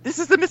 This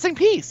is the missing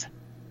piece.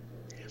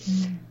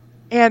 Mm.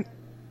 And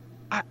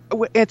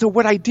so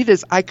what I did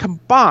is I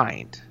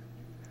combined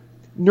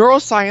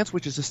neuroscience,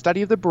 which is the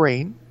study of the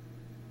brain,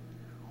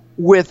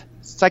 with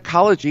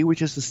psychology,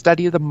 which is the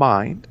study of the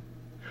mind,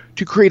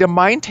 to create a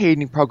mind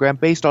training program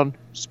based on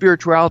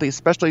spirituality,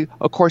 especially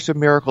A Course in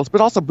Miracles,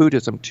 but also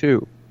Buddhism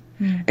too.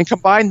 Mm. And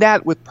combined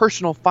that with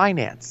personal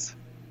finance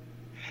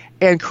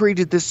and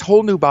created this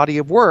whole new body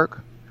of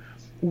work,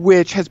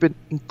 which has been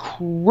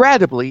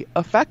incredibly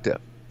effective.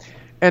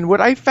 And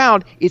what I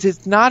found is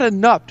it's not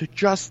enough to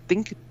just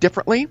think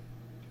differently.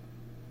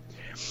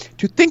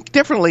 To think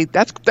differently,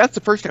 that's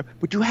the first step.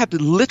 But you have to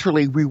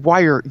literally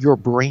rewire your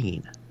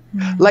brain.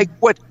 Mm-hmm. Like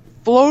what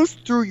flows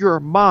through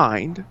your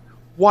mind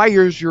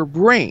wires your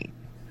brain.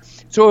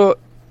 So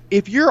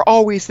if you're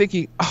always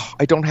thinking, oh,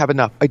 I don't have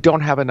enough,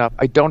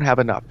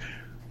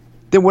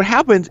 then what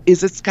happens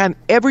is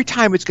every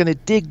time it's going to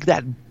dig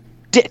that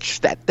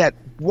ditch, that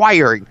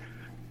wiring,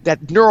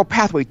 that neural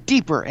pathway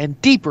deeper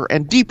and deeper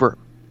and deeper.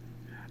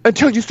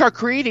 Until you start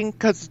creating,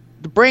 because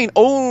the brain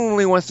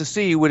only wants to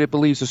see what it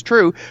believes is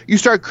true, you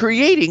start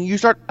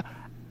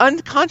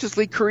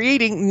unconsciously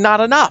creating not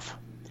enough.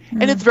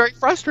 Mm. And it's very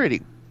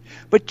frustrating.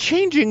 But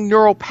changing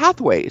neural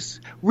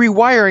pathways,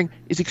 rewiring,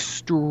 is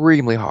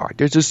extremely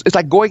hard. It's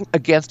like going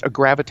against a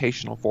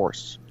gravitational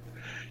force.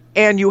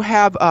 And you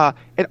have,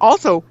 and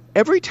also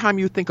every time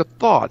you think a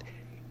thought,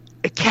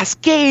 a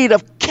cascade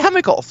of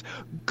chemicals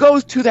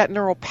goes to that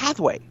neural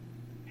pathway.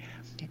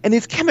 And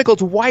these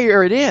chemicals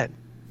wire it in.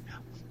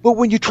 But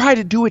when you try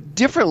to do it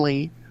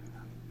differently,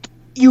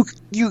 you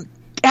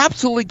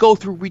absolutely go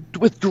through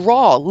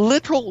withdrawal,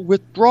 literal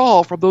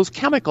withdrawal from those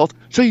chemicals,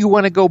 so you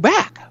want to go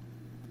back.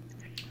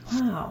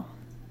 Wow.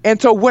 And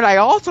so what I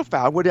also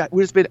found, what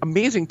has been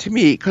amazing to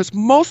me, because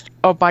most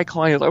of my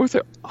clients, I would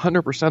say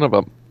 100% of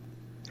them,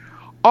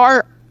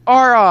 are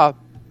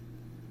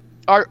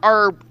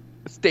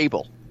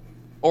stable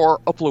or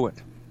affluent.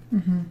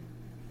 Mm-hmm.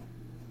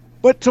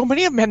 But so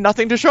many of them had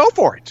nothing to show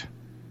for it.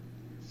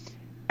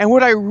 And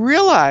what I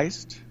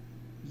realized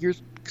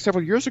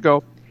several years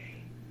ago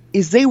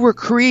is they were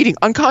creating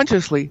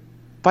unconsciously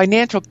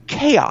financial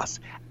chaos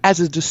as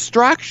a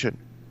distraction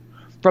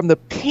from the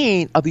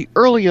pain of the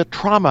earlier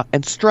trauma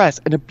and stress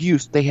and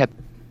abuse they had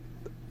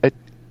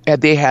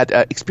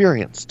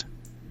experienced.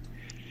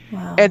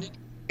 Wow. And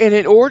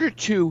in order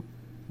to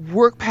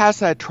work past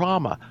that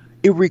trauma,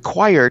 it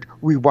required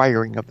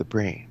rewiring of the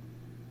brain.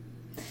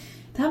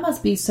 That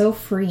must be so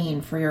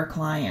freeing for your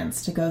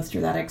clients to go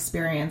through that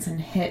experience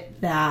and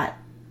hit that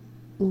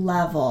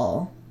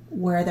level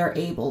where they're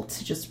able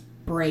to just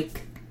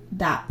break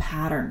that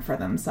pattern for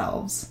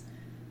themselves.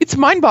 It's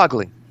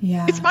mind-boggling.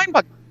 Yeah. It's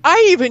mind-boggling.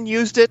 I even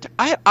used it.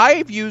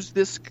 I've used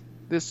this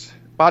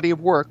body of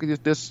work,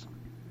 this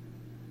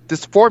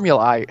formula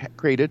I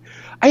created.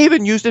 I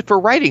even used it for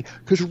writing,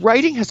 because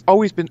writing has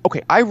always been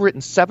okay. I've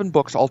written 7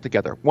 books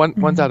altogether.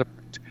 One's out of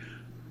print.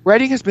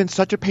 Writing has been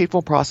such a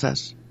painful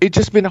process.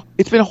 It's been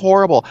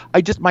horrible.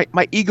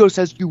 My ego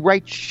says you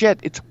write shit.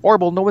 It's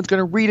horrible. No one's going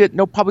to read it.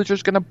 No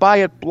publisher's going to buy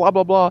it. Blah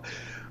blah blah.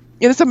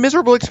 And it's a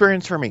miserable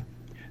experience for me.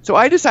 So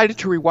I decided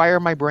to rewire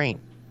my brain,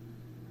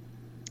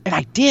 and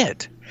I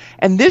did.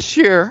 And this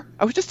year,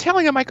 I was just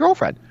telling my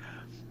girlfriend,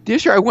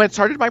 this year I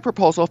started my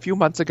proposal a few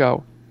months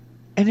ago,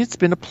 and it's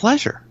been a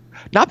pleasure.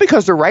 Not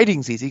because the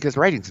writing's easy, because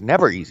writing's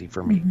never easy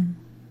for me,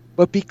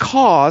 but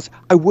because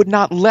I would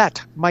not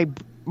let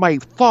my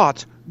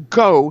thoughts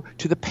go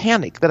to the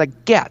panic that I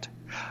get.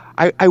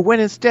 I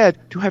went instead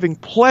to having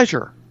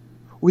pleasure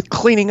with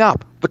cleaning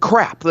up the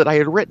crap that I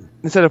had written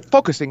instead of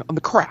focusing on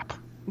the crap.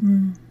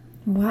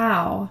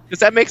 Wow. Does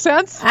that make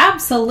sense?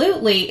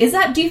 Absolutely.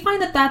 Do you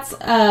find that that's,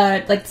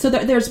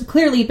 there's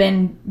clearly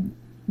been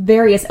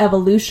various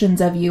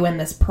evolutions of you in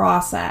this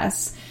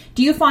process.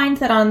 Do you find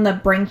that on the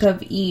brink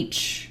of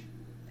each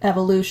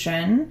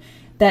evolution,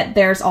 that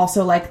there's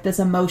also like this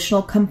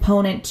emotional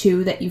component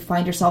too, that you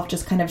find yourself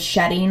just kind of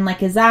shedding?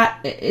 Like, is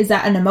that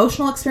an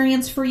emotional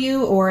experience for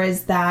you, or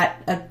is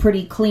that a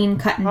pretty clean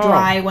cut and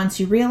dry once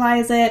you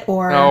realize it?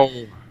 Or no,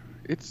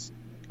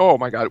 oh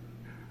my God.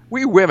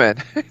 We women,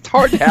 it's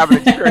hard to have an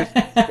experience.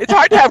 It's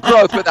hard to have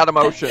growth without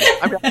emotion.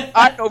 I mean,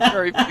 I know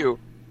very few.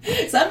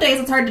 Some days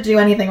it's hard to do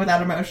anything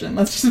without emotion.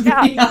 Let's just be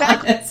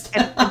honest.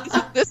 And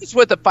this is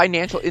what the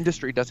financial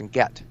industry doesn't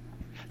get.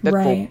 That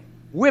right.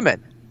 For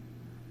women,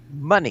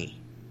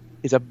 money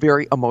is a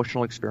very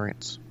emotional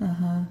experience.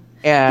 Uh-huh.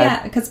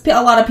 And because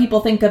a lot of people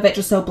think of it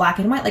just so black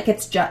and white, like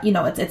it's just,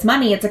 it's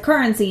money, it's a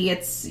currency,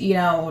 it's,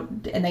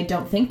 and they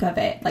don't think of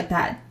it like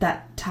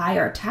that tie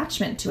or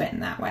attachment to it in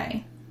that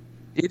way.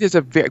 It is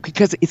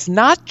because it's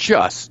not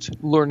just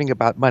learning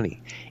about money.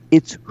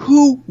 It's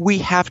who we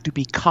have to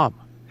become.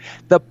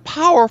 The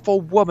powerful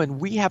woman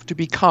we have to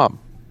become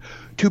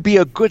to be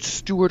a good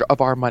steward of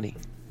our money.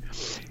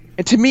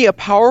 And to me, a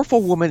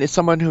powerful woman is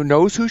someone who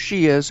knows who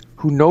she is,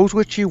 who knows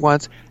what she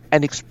wants,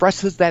 and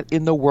expresses that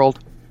in the world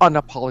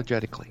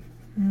unapologetically.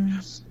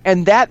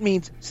 And that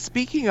means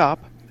speaking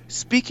up,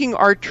 speaking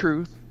our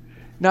truth,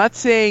 not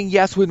saying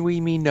yes when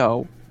we mean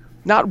no,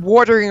 not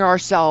watering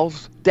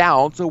ourselves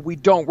down so we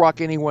don't rock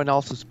anyone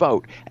else's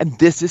boat. And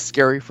this is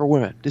scary for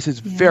women. This is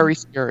very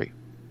scary.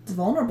 It's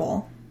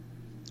vulnerable.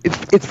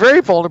 It's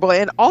very vulnerable.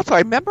 And also, I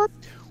remember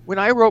when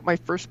I wrote my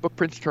first book,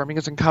 Prince Charming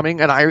Isn't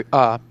Coming, and I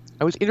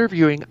was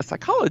interviewing a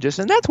psychologist,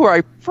 and that's where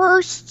I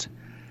first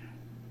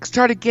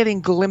started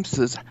getting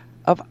glimpses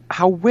of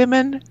how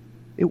women,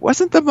 it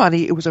wasn't the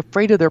money, it was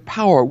afraid of their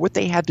power, what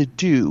they had to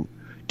do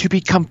to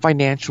become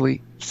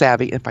financially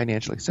savvy and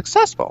financially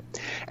successful.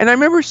 And I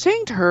remember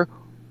saying to her,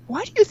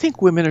 why do you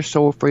think women are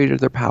so afraid of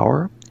their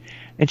power?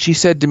 And she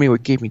said to me,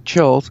 what gave me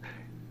chills,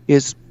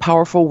 is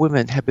powerful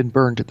women have been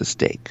burned at the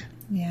stake.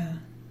 Yeah.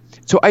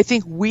 So I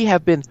think we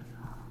have been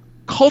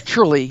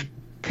culturally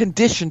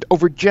conditioned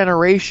over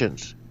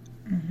generations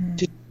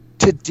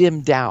to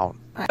dim down.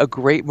 A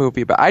great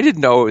movie, but I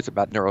didn't know it was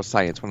about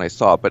neuroscience when I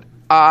saw it, but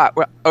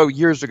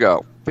years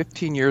ago,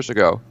 15 years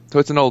ago, so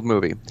it's an old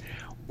movie.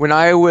 When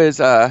I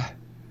was, I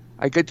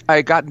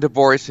got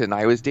divorced and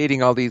I was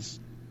dating all these,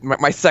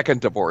 my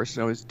second divorce,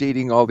 and I was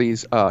dating all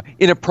these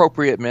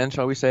inappropriate men,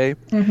 shall we say,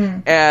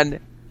 and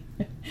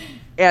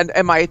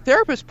my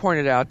therapist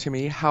pointed out to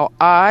me how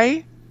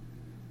I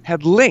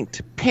had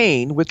linked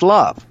pain with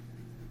love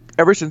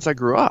ever since I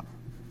grew up.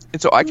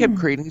 And so I kept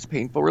creating these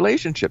painful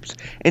relationships.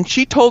 And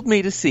she told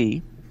me to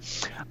see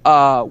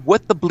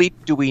What the Bleep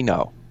Do We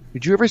Know?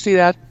 Did you ever see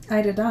that?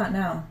 I did not,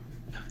 no.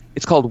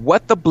 It's called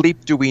What the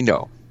Bleep Do We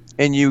Know?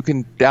 And you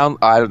can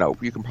I don't know,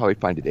 you can probably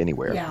find it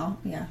anywhere.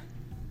 Yeah.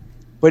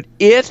 But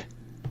it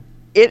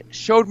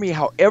showed me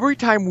how every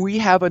time we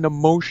have an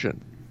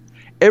emotion,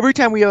 every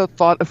time we have a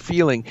thought, a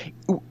feeling,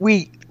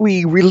 we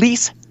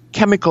release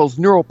chemicals,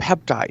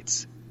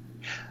 neuropeptides,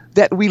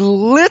 that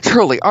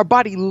our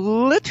body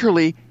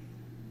literally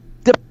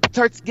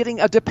starts getting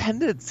a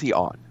dependency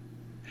on.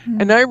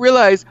 Mm-hmm. And I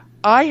realized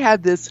I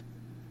had this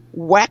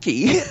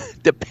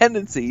wacky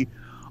dependency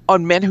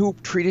on men who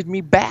treated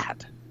me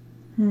bad,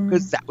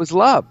 because that was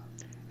love.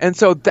 And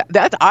so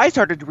that I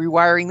started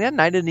rewiring then.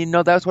 I didn't even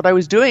know that's what I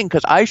was doing,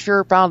 because I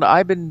sure found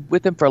I've been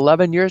with him for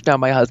 11 years now,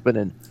 my husband.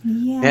 And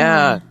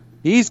yeah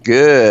he's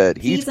good.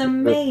 He's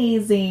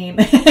amazing.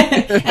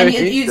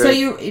 And so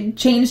you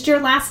changed your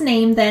last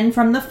name then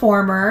from the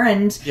former,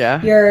 and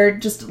you're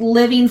just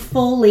living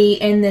fully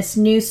in this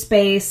new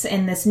space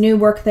and this new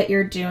work that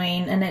you're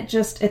doing. And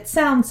it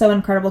sounds so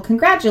incredible.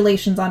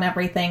 Congratulations on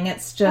everything.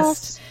 It's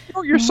just...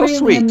 Oh, you're so really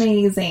sweet.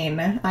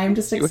 Amazing. I'm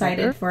just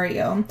excited for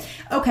you.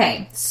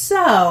 Okay,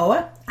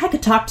 so I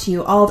could talk to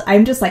you all.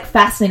 I'm just like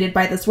fascinated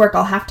by this work.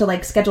 I'll have to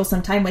like schedule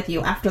some time with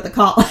you after the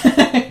call.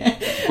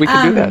 We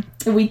can do that.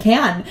 We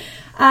can.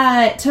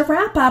 To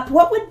wrap up,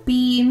 what would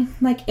be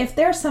like if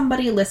there's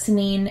somebody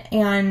listening,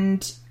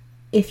 and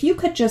if you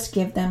could just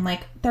give them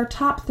like their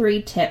top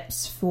 3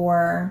 tips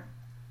for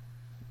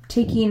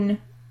taking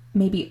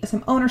maybe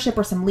some ownership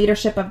or some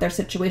leadership of their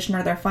situation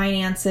or their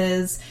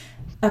finances,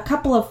 a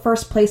couple of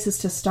first places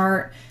to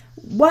start,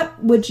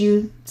 what would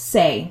you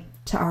say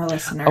to our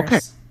listeners? Okay.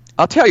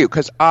 I'll tell you,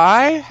 because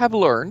I have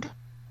learned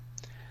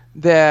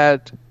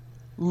that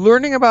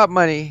learning about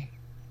money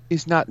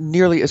is not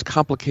nearly as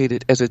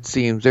complicated as it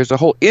seems. There's a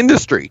whole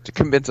industry to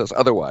convince us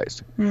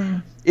otherwise.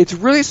 It's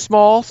really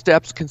small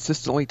steps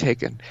consistently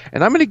taken.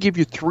 And I'm going to give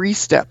you 3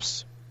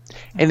 steps.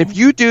 And if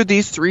you do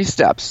these 3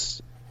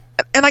 steps,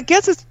 and I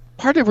guess it's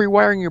part of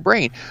rewiring your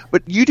brain,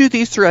 but you do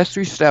these 3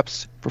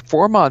 steps for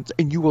 4 months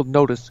and you will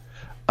notice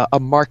a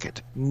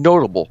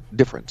notable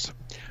difference.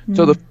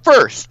 So the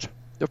first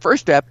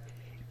step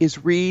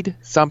is read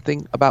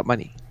something about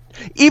money.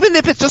 Even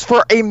if it's just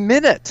for a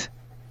minute.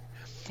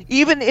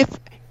 Even if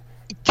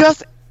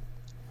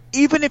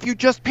you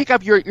just pick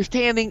up you're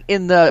standing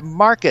in the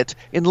market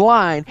in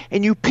line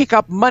and you pick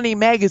up Money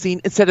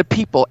magazine instead of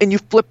People and you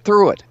flip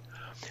through it.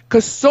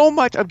 Because so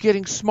much of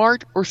getting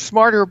smart or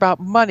smarter about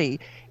money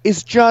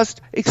is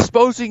just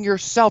exposing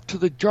yourself to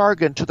the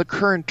jargon, to the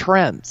current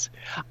trends.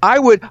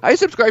 I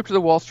subscribe to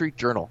the Wall Street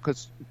Journal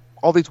because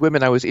all these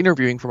women I was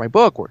interviewing for my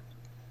book were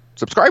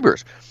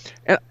subscribers.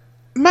 And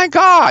my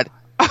God,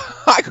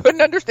 I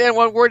couldn't understand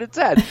one word it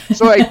said.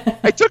 So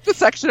I took the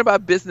section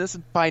about business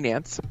and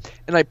finance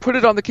and I put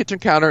it on the kitchen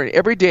counter, and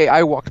every day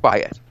I walked by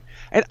it.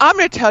 And I'm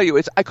going to tell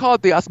you, I call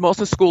it the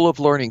osmosis school of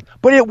learning,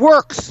 but it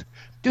works.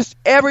 Just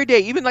every day,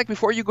 even like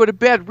before you go to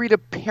bed, read a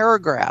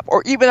paragraph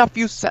or even a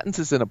few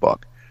sentences in a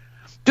book.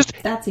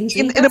 That's easy.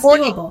 In the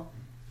morning, doable.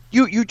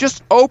 You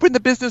just open the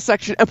business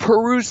section and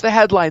peruse the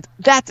headlines.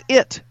 That's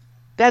it.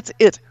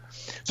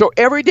 So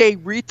every day,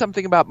 read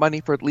something about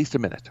money for at least a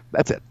minute.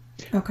 That's it.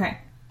 Okay.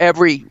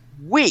 Every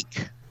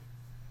week,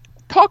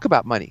 talk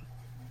about money,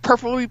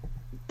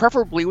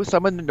 preferably with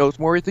someone that knows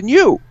more than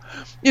you.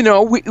 You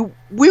know, we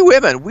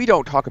women, we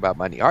don't talk about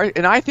money,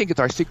 and I think it's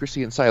our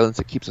secrecy and silence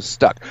that keeps us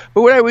stuck.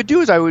 But what I would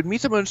do is I would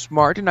meet someone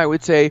smart, and I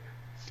would say,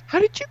 "How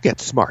did you get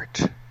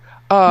smart?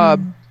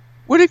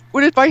 What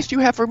advice do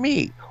you have for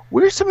me?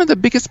 What are some of the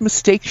biggest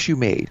mistakes you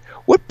made?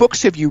 What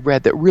books have you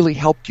read that really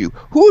helped you?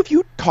 Who have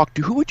you talked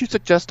to? Who would you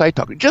suggest I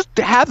talk to?" Just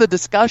to have the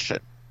discussion.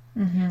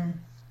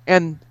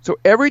 And so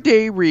every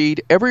day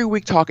read, every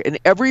week talk, and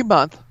every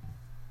month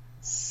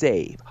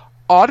save.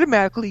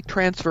 Automatically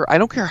transfer, I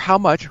don't care how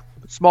much,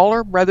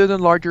 smaller rather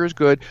than larger is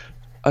good,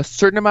 a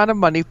certain amount of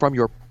money from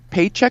your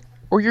paycheck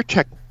or your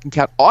checking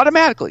account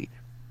automatically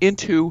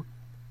into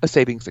a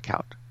savings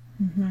account.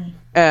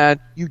 And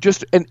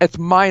and it's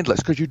mindless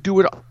because you do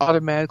it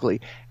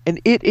automatically.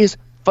 And it is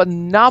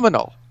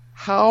phenomenal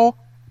how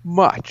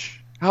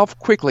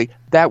quickly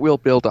that will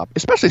build up,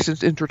 especially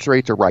since interest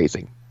rates are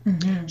rising.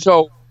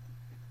 So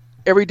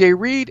every day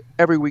read,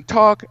 every week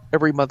talk,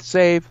 every month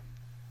save,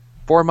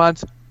 4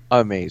 months,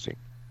 amazing.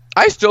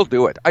 I still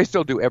do it. I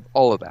still do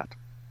all of that.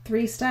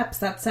 3 steps.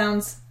 That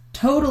sounds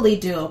totally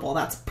doable.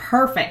 That's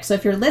perfect. So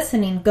if you're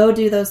listening, go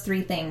do those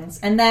 3 things.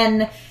 And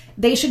then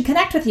they should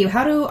connect with you.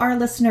 How do our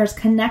listeners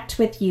connect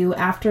with you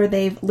after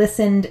they've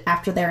listened,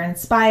 after they're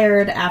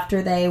inspired,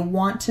 after they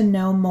want to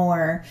know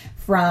more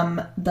from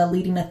the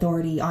leading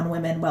authority on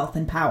women, wealth,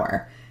 and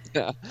power?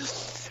 Yeah.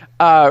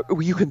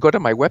 You can go to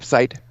my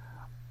website,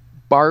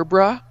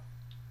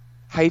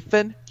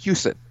 Barbara-Huson,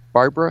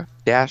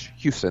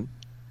 Barbara-Huson,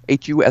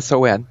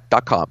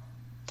 HUSON.com.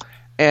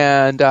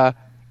 And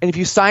if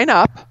you sign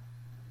up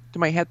to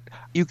my head,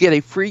 you get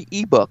a free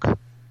ebook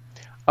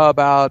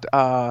about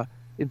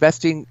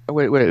investing.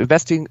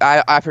 Investing.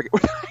 I forget.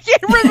 I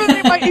can't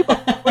remember my ebook,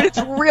 but it's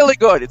really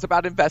good. It's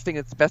about investing.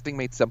 It's investing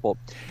made simple.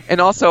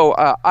 And also,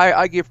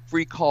 I give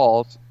free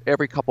calls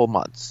every couple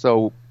months.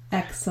 So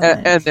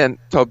Excellent. And then,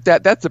 so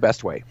that's the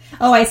best way.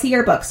 Oh, I see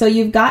your book. So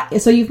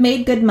you've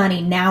made good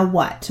money. Now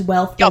what?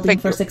 Wealth building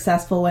for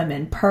successful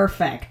women.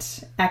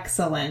 Perfect.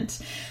 Excellent.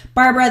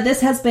 Barbara,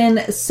 this has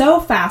been so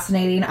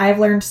fascinating. I've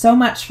learned so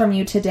much from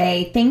you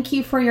today. Thank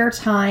you for your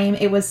time.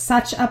 It was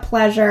such a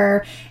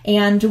pleasure,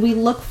 and we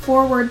look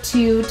forward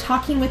to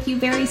talking with you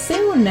very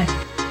soon.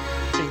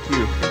 Thank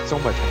you. Thanks so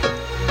much.